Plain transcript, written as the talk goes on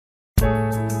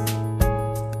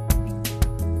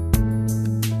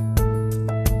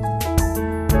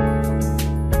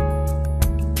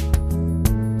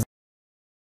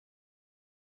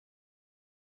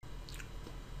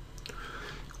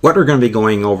what we're going to be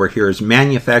going over here is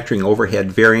manufacturing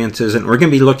overhead variances, and we're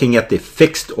going to be looking at the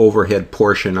fixed overhead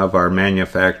portion of our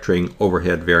manufacturing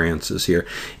overhead variances here.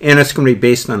 And it's going to be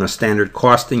based on a standard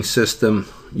costing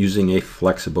system using a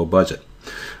flexible budget.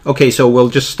 Okay, so we'll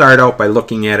just start out by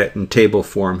looking at it in table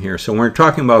form here. So when we're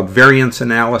talking about variance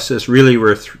analysis, really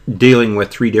we're dealing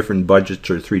with three different budgets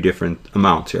or three different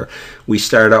amounts here. We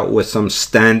start out with some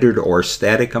standard or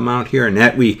static amount here, and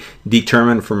that we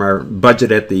determine from our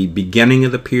budget at the beginning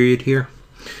of the period here.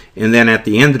 And then at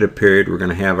the end of the period, we're going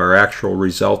to have our actual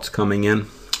results coming in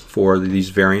for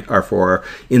these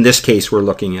in this case, we're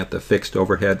looking at the fixed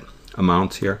overhead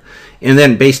amounts here. And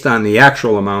then based on the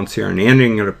actual amounts here and the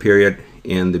ending of the period,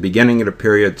 in the beginning of the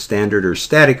period, standard or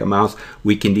static amounts,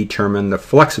 we can determine the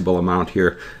flexible amount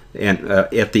here and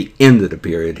at the end of the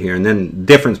period here. And then the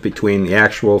difference between the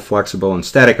actual, flexible, and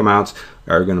static amounts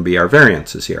are going to be our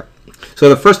variances here. So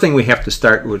the first thing we have to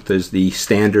start with is the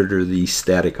standard or the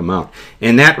static amount.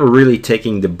 And that we're really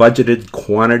taking the budgeted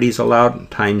quantities allowed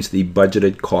times the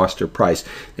budgeted cost or price.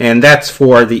 And that's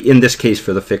for the, in this case,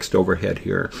 for the fixed overhead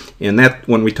here. And that,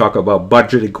 when we talk about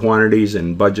budgeted quantities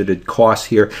and budgeted costs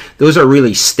here, those are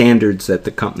really standards that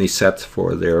the company sets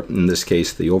for their, in this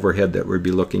case, the overhead that we'll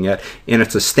be looking at. And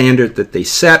it's a standard that they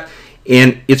set,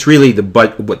 and it's really the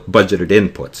what budgeted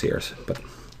inputs here. But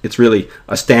it's really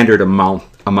a standard amount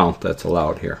that's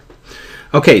allowed here.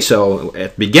 Okay, so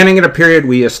at the beginning of the period,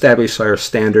 we establish our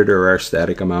standard or our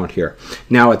static amount here.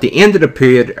 Now, at the end of the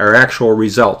period, our actual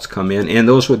results come in, and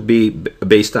those would be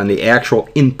based on the actual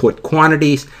input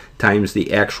quantities times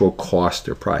the actual cost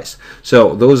or price.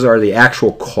 So those are the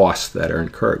actual costs that are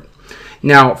incurred.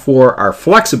 Now, for our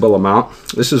flexible amount,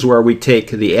 this is where we take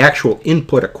the actual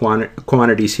input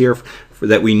quantities here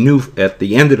that we knew at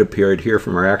the end of the period here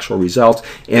from our actual results,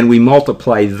 and we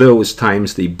multiply those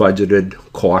times the budgeted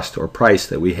cost or price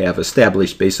that we have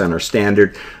established based on our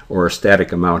standard or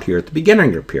static amount here at the beginning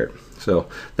of the period. So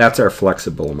that's our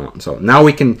flexible amount. So now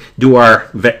we can do our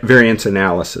variance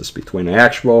analysis between the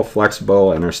actual,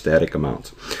 flexible, and our static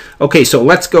amounts. Okay, so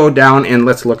let's go down and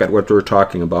let's look at what we're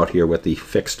talking about here with the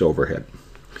fixed overhead.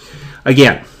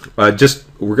 Again, we're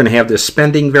going to have this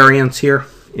spending variance here.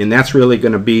 And that's really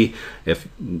going to be, if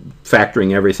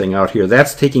factoring everything out here,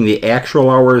 that's taking the actual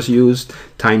hours used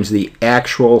times the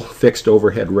actual fixed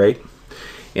overhead rate.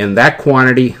 And that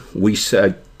quantity, we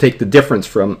take the difference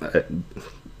from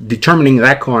determining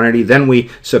that quantity, then we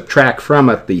subtract from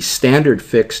it the standard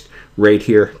fixed rate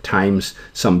here times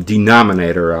some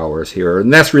denominator hours here.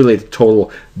 And that's really the total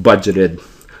budgeted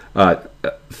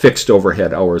fixed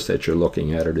overhead hours that you're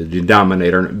looking at, or the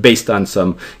denominator based on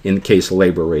some in-case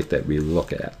labor rate that we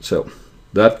look at. So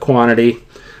that quantity,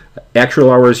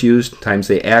 actual hours used times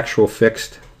the actual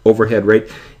fixed overhead rate,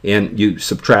 and you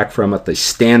subtract from it the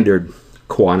standard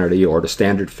quantity or the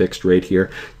standard fixed rate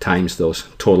here times those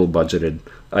total budgeted,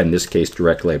 in this case,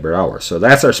 direct labor hours. So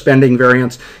that's our spending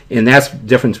variance, and that's the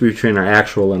difference between our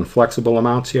actual and flexible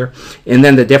amounts here. And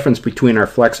then the difference between our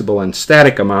flexible and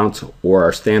static amounts, or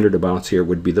our standard amounts here,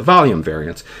 would be the volume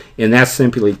variance. And that's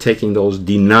simply taking those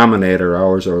denominator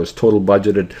hours, or those total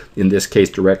budgeted, in this case,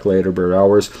 direct labor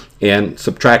hours, and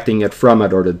subtracting it from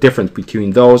it, or the difference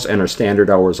between those and our standard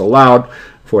hours allowed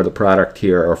for the product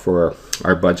here, or for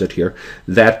our budget here.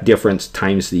 That difference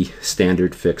times the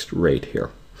standard fixed rate here.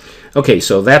 Okay,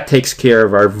 so that takes care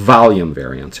of our volume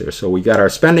variance here. So we got our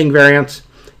spending variance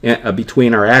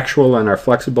between our actual and our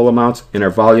flexible amounts, and our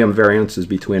volume variance is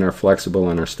between our flexible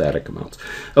and our static amounts.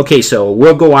 Okay, so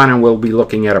we'll go on and we'll be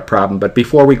looking at a problem, but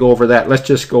before we go over that, let's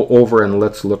just go over and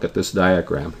let's look at this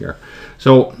diagram here.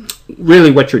 So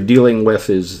really what you're dealing with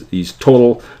is these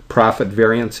total profit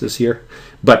variances here,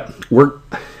 but what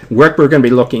we're going to be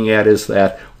looking at is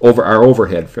that over our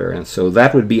overhead variance. So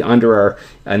that would be under our,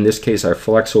 in this case, our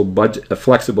flexible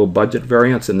budget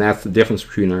variance, and that's the difference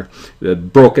between our,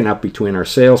 broken up between our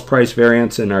sales price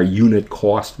variance and our unit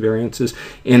cost variances.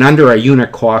 And under our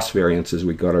unit cost variances,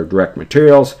 we got our direct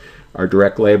materials, our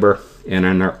direct labor, and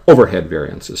on our overhead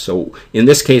variances. So in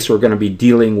this case, we're going to be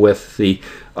dealing with the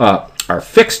our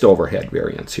fixed overhead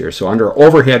variance here. So under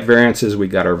overhead variances, we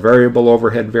got our variable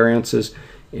overhead variances,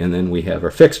 and then we have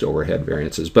our fixed overhead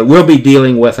variances. But we'll be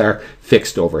dealing with our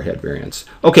fixed overhead variance.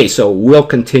 Okay, so we'll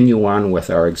continue on with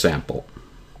our example.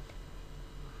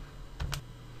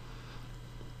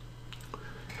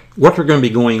 What we're going to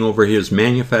be going over here is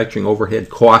manufacturing overhead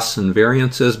costs and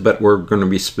variances, but we're going to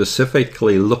be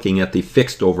specifically looking at the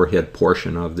fixed overhead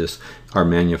portion of this, our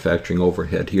manufacturing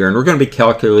overhead here. And we're going to be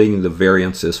calculating the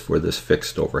variances for this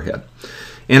fixed overhead.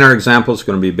 And our example is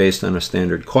going to be based on a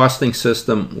standard costing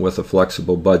system with a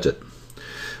flexible budget.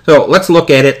 So let's look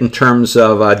at it in terms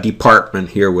of a department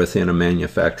here within a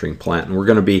manufacturing plant. And we're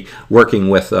going to be working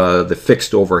with the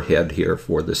fixed overhead here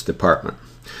for this department.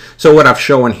 So what I've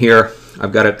shown here,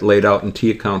 I've got it laid out in T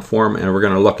account form, and we're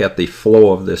going to look at the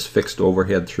flow of this fixed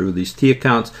overhead through these T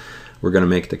accounts. We're going to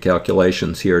make the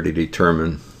calculations here to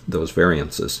determine those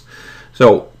variances.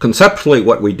 So conceptually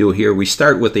what we do here, we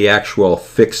start with the actual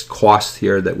fixed cost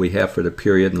here that we have for the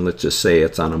period, and let's just say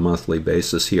it's on a monthly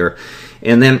basis here.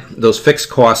 And then those fixed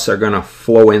costs are going to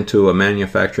flow into a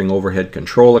manufacturing overhead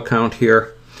control account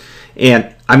here.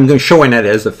 And I'm going to showing it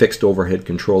as a fixed overhead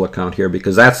control account here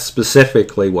because that's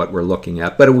specifically what we're looking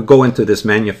at. But it would go into this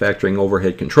manufacturing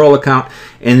overhead control account,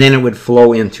 and then it would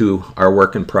flow into our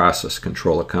work in process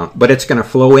control account. But it's going to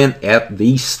flow in at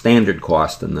the standard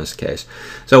cost in this case.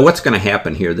 So what's going to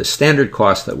happen here, the standard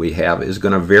cost that we have is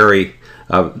going to vary.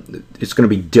 It's going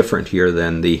to be different here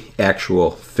than the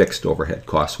actual fixed overhead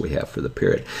costs we have for the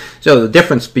period. So the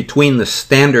difference between the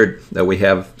standard that we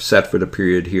have set for the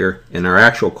period here and our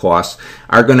actual costs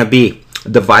are going to be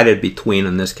divided between,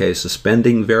 in this case, the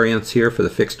spending variance here for the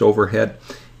fixed overhead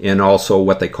and also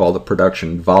what they call the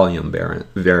production volume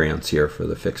variance here for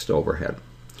the fixed overhead.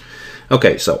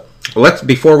 Okay, so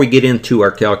before we get into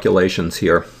our calculations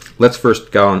here, let's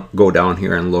first go down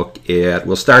here and look at,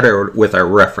 we'll start with our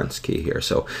reference key here.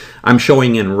 So I'm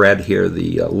showing in red here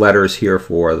the letters here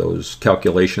for those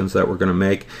calculations that we're going to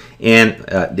make. And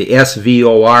the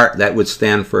SVOR, that would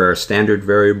stand for our standard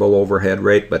variable overhead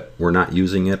rate, but we're not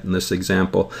using it in this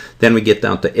example. Then we get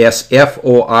down to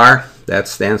SFOR, that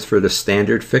stands for the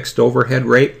standard fixed overhead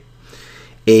rate.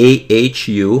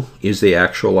 AHU is the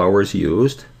actual hours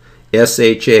used.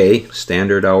 SHA,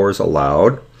 standard hours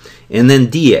allowed. And then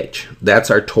DH, that's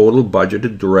our total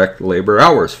budgeted direct labor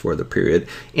hours for the period.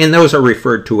 And those are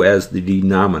referred to as the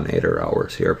denominator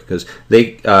hours here because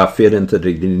they fit into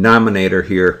the denominator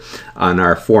here on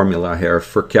our formula here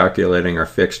for calculating our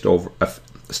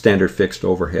standard fixed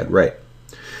overhead rate.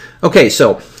 Okay,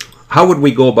 so how would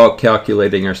we go about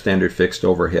calculating our standard fixed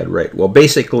overhead rate? Well,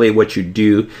 basically what you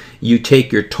do, you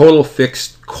take your total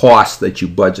fixed cost that you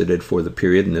budgeted for the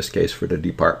period, in this case for the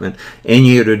department, and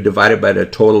you divide it by the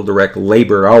total direct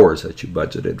labor hours that you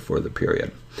budgeted for the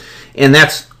period. And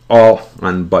that's all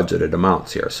on budgeted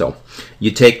amounts here. So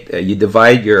you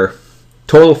divide your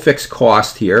total fixed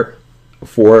cost here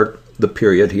for the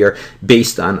period here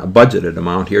based on a budgeted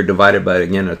amount here divided by,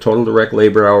 again, a total direct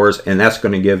labor hours, and that's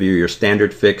going to give you your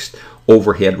standard fixed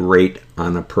overhead rate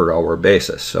on a per hour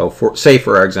basis. So say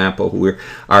for our example,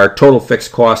 our total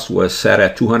fixed cost was set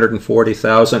at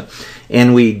 $240,000,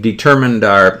 and we determined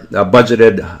our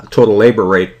budgeted total labor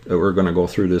rate that we're going to go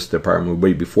through this department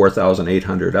would be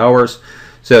 4,800 hours.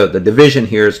 So the division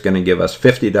here is going to give us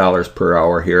 $50 per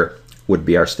hour here would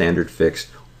be our standard fixed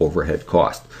overhead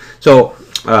cost. So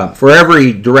for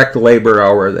every direct labor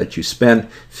hour that you spend,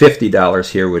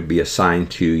 $50 here would be assigned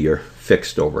to your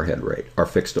fixed overhead rate or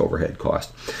fixed overhead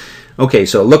cost. Okay,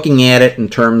 so looking at it in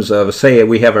terms of, say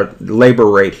we have a labor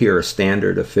rate here, a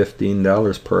standard of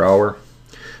 $15 per hour.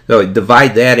 So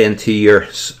divide that into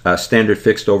your standard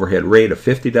fixed overhead rate of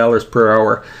 $50 per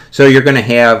hour. So you're going to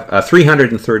have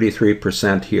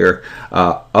 333% here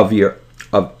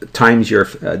times your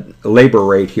labor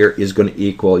rate here is going to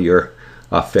equal your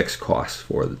fixed costs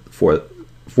for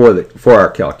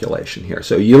our calculation here.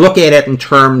 So you look at it in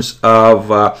terms of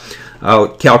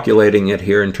calculating it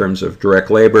here in terms of direct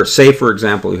labor. Say, for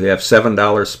example, you have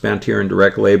 $7 spent here in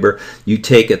direct labor. You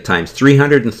take it times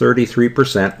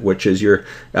 333%, which is your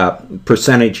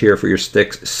percentage here for your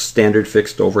standard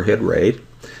fixed overhead rate.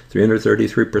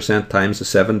 333% times the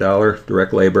 $7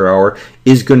 direct labor hour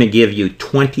is going to give you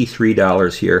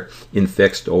 $23 here in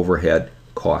fixed overhead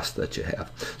cost that you have.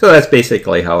 So that's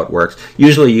basically how it works.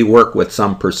 Usually you work with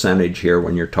some percentage here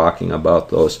when you're talking about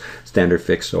those standard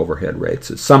fixed overhead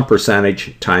rates. It's some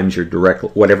percentage times your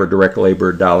whatever direct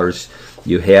labor dollars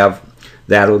you have.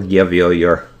 That'll give you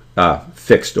your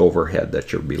fixed overhead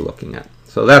that you'll be looking at.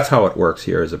 So that's how it works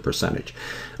here as a percentage.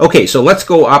 Okay, so let's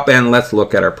go up and let's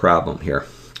look at our problem here.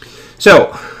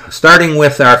 So starting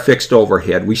with our fixed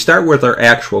overhead, we start with our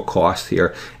actual cost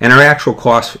here, and our actual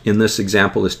cost in this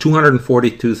example is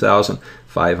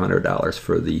 $242,500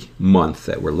 for the month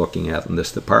that we're looking at in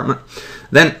this department.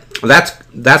 Then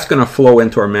that's going to flow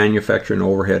into our manufacturing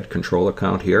overhead control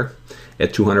account here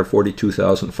at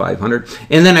 $242,500.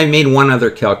 And then I made one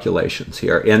other calculations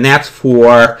here, and that's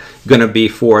going to be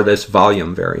for this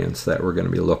volume variance that we're going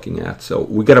to be looking at. So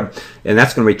and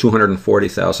that's going to be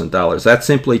 $240,000. That's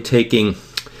simply taking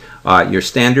your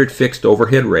standard fixed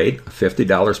overhead rate,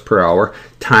 $50 per hour,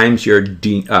 times your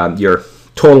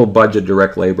total budget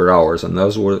direct labor hours, and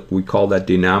those we call that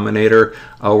denominator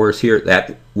hours here,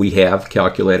 that we have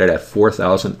calculated at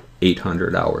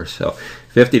 4,800 hours. So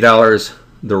 $50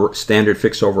 the standard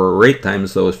fixed over rate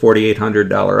times those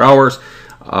 $4,800 hours,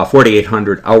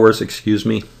 4,800 hours, excuse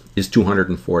me, is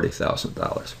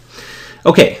 $240,000.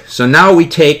 Okay, so now we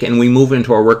take and we move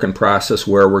into our working process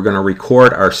where we're going to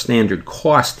record our standard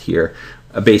cost here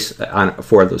based on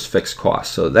for those fixed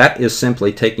costs. So that is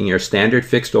simply taking your standard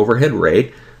fixed overhead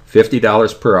rate,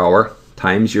 $50 per hour,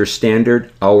 times your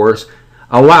standard hours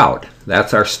allowed.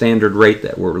 That's our standard rate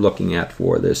that we're looking at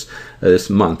for this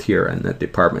month here in the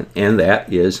department, and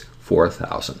that is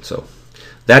 4,000. So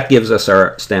that gives us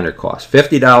our standard cost.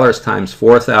 $50 times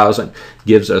 4,000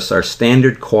 gives us our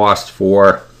standard cost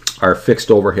for our fixed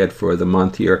overhead for the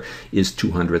month here is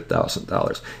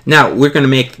 $200,000. Now we're going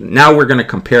to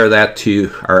compare that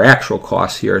to our actual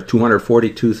costs here,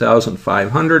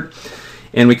 $242,500,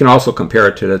 and we can also compare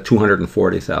it to the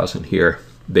 $240,000 here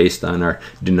based on our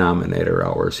denominator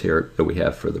hours here that we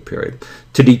have for the period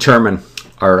to determine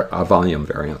our volume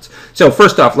variance. So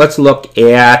first off, let's look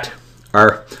at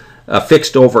our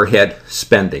fixed overhead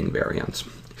spending variance.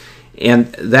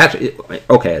 And that,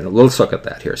 okay, let's look at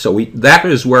that here. So that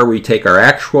is where we take our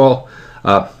actual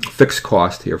fixed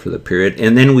cost here for the period,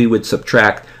 and then we would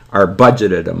subtract our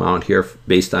budgeted amount here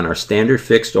based on our standard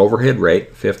fixed overhead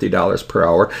rate, $50 per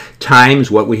hour,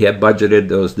 times what we have budgeted,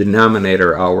 those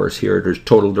denominator hours here, there's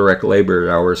total direct labor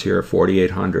hours here,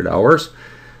 4,800 hours.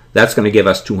 That's going to give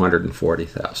us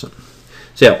 $240,000.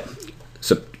 So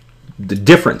the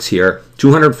difference here,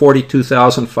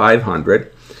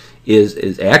 $242,500,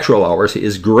 is actual hours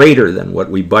is greater than what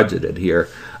we budgeted here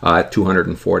at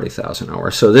 240,000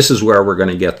 hours. So this is where we're going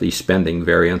to get the spending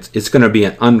variance. It's going to be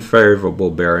an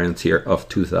unfavorable variance here of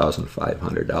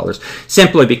 $2,500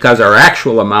 simply because our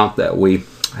actual amount that we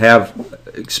have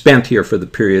spent here for the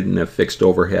period in a fixed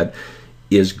overhead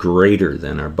is greater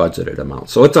than our budgeted amount.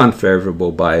 So it's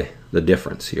unfavorable by the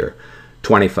difference here,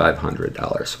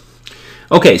 $2,500.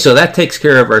 Okay, so that takes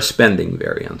care of our spending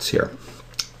variance here.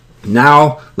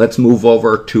 Now let's move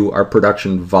over to our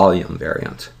production volume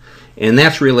variance. And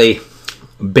that's really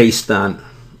based on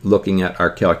looking at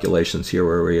our calculations here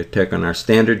where we have taken our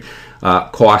standard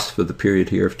cost for the period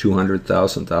here of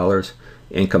 $200,000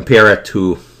 and compare it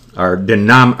to our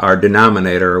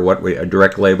denominator, or what we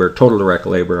direct labor, total direct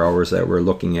labor hours that we're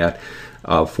looking at,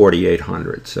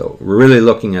 4,800. So we're really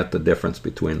looking at the difference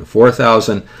between the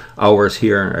 4,000 hours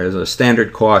here as a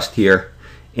standard cost here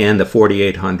and the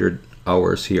 4,800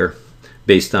 hours here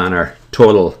based on our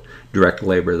total direct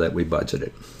labor that we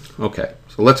budgeted. Okay,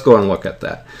 so let's go and look at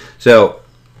that. So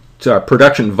our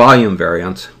production volume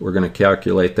variance, we're going to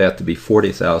calculate that to be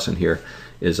 40,000 here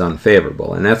is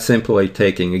unfavorable. And that's simply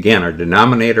taking, again, our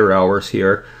denominator hours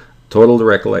here, total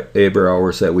direct labor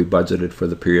hours that we budgeted for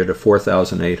the period of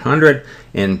 4,800,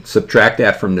 and subtract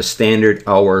that from the standard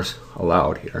hours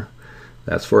allowed here.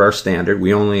 That's for our standard.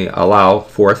 We only allow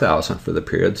 4,000 for the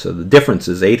period, so the difference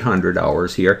is 800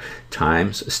 hours here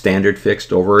times standard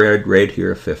fixed overhead rate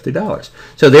here of $50.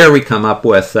 So there we come up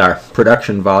with our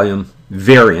production volume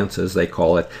variance, as they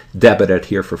call it, debited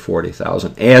here for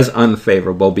 40,000 as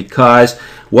unfavorable because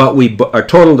our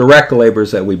total direct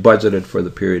labors that we budgeted for the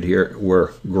period here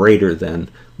were greater than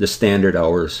the standard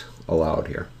hours allowed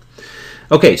here.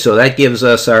 Okay, so that gives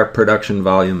us our production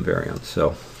volume variance.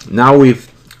 So now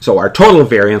so our total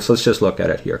variance, let's just look at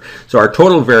it here. So our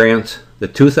total variance, the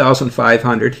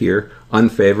 2,500 here,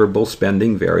 unfavorable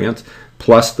spending variance,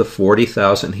 plus the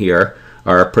 40,000 here,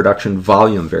 our production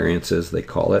volume variance, as they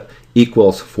call it,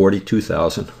 equals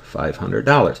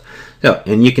 $42,500. So,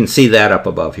 and you can see that up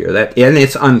above here. And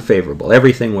it's unfavorable.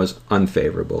 Everything was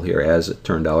unfavorable here, as it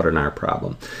turned out in our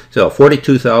problem. So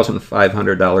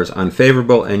 $42,500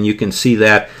 unfavorable, and you can see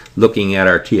that looking at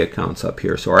our T accounts up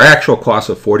here. So our actual cost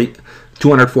of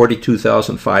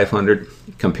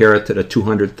 $242,500, compare it to the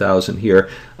 $200,000 here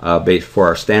based for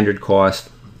our standard cost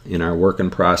in our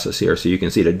working process here. So you can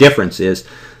see the difference is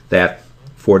that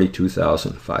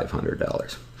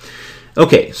 $42,500.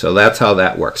 Okay, so that's how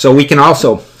that works. So we can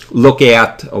also look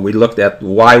at, we looked at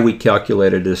why we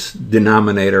calculated this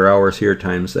denominator hours here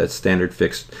times that standard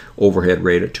fixed overhead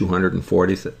rate of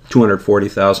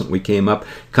 240,000 we came up.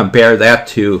 Compare that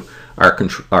to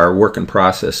our work in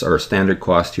process, our standard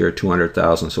cost here,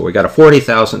 200,000. So we got a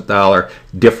 $40,000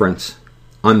 difference,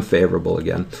 unfavorable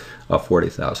again, of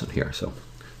 40,000 here. So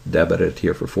debited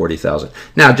here for 40,000.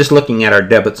 Now just looking at our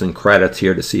debits and credits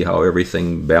here to see how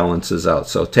everything balances out.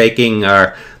 So taking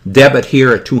our debit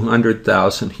here at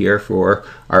 200,000 here for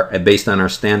our based on our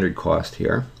standard cost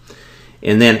here,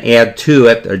 and then add to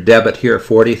it our debit here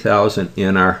 40,000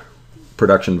 in our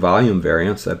production volume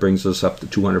variance. That brings us up to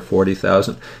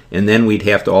 240,000. And then we'd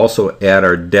have to also add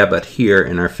our debit here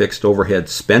in our fixed overhead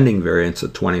spending variance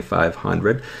of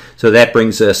 2,500. So that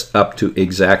brings us up to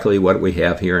exactly what we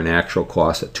have here in actual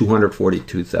cost at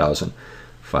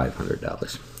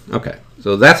 $242,500. Okay,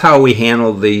 so that's how we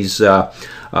handle these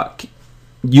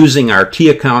using our T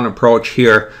account approach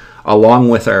here, along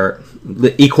with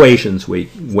the equations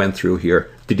we went through here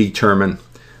to determine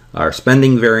our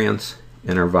spending variance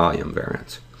and our volume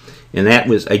variance. And that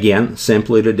was, again,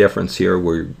 simply the difference here.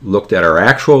 We looked at our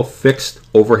actual fixed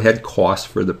overhead cost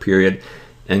for the period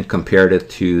and compared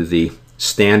it to the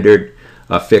standard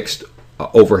fixed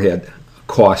overhead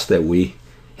cost that we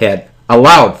had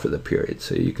allowed for the period.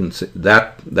 So you can see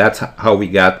that's how we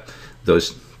got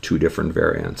those two different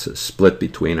variances, split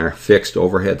between our fixed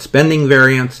overhead spending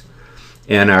variance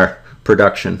and our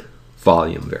production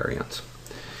volume variance.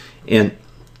 And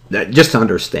just to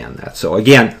understand that. So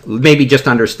again, maybe just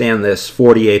understand this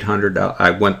 4,800.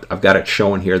 I've got it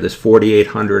shown here. This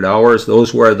 4,800 hours.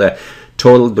 Those were the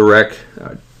total direct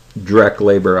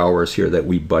labor hours here that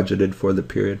we budgeted for the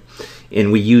period,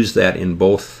 and we use that in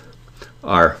both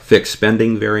our fixed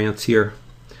spending variance here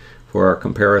for our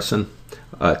comparison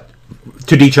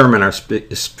to determine our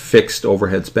fixed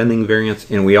overhead spending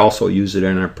variance, and we also use it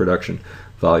in our production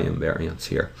volume variance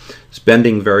here.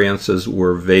 Spending variances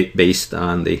were based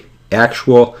on the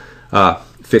actual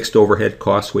fixed overhead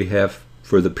costs we have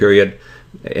for the period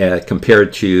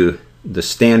compared to the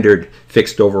standard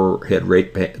fixed overhead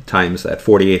rate times that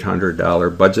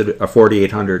 $4,800 budget,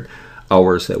 4,800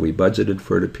 hours that we budgeted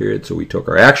for the period. So we took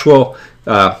our actual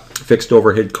fixed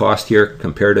overhead cost here,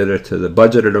 compared it to the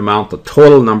budgeted amount, the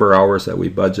total number of hours that we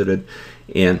budgeted,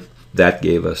 and that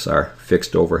gave us our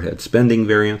fixed overhead spending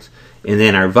variance. And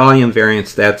then our volume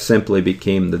variance, that simply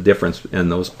became the difference in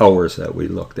those hours that we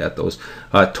looked at. Those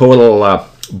total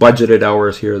budgeted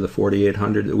hours here, the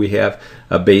 4,800 that we have,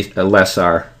 less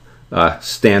our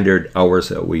standard hours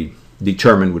that we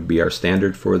determined would be our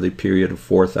standard for the period of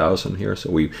 4,000 here.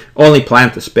 So we only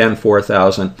planned to spend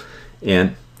 4,000,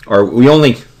 and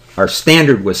our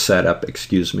standard was set up,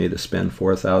 to spend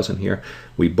 4,000 here.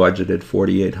 We budgeted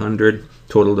 4,800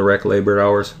 total direct labor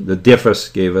hours. The difference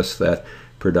gave us that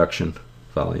production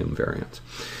volume variance.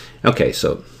 Okay,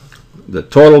 so the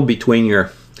total between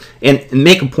and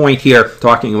make a point here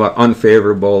talking about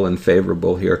unfavorable and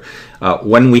favorable here.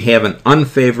 When we have an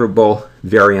unfavorable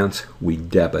variance, we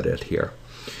debit it here.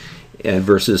 And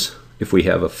versus if we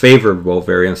have a favorable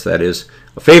variance, that is,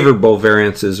 a favorable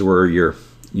variance is where you're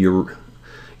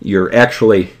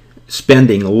actually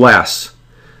spending less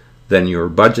than your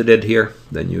budgeted here,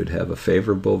 then you would have a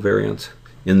favorable variance.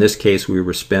 In this case, we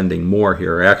were spending more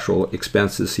here. Our actual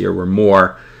expenses here were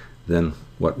more than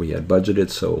what we had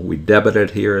budgeted, so we debited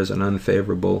here as an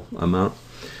unfavorable amount.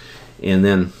 And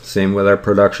then same with our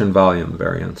production volume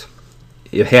variance.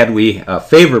 Had we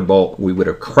favorable, we would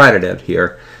have credited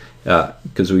here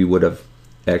because we would have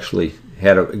actually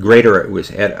had a greater,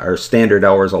 our standard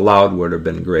hours allowed would have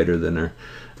been greater than our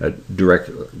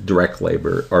direct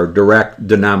labor or direct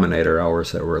denominator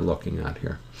hours that we're looking at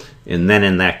here. And then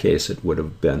in that case, it would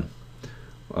have been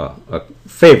a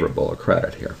favorable, a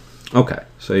credit here. Okay,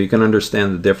 so you can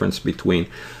understand the difference between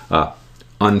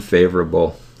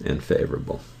unfavorable and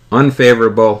favorable.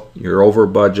 Unfavorable, you're over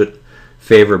budget.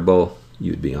 Favorable,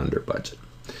 you'd be under budget.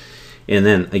 And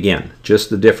then again,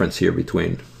 just the difference here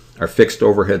between our fixed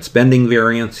overhead spending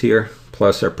variance here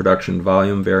plus our production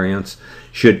volume variance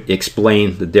should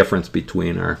explain the difference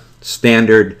between our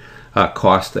standard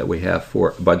cost that we have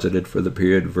budgeted for the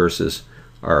period versus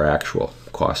our actual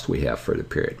cost we have for the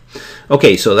period.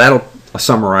 Okay, so that'll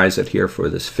summarize it here for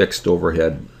this fixed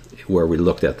overhead, where we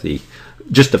looked at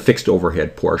just the fixed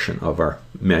overhead portion of our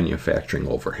manufacturing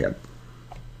overhead.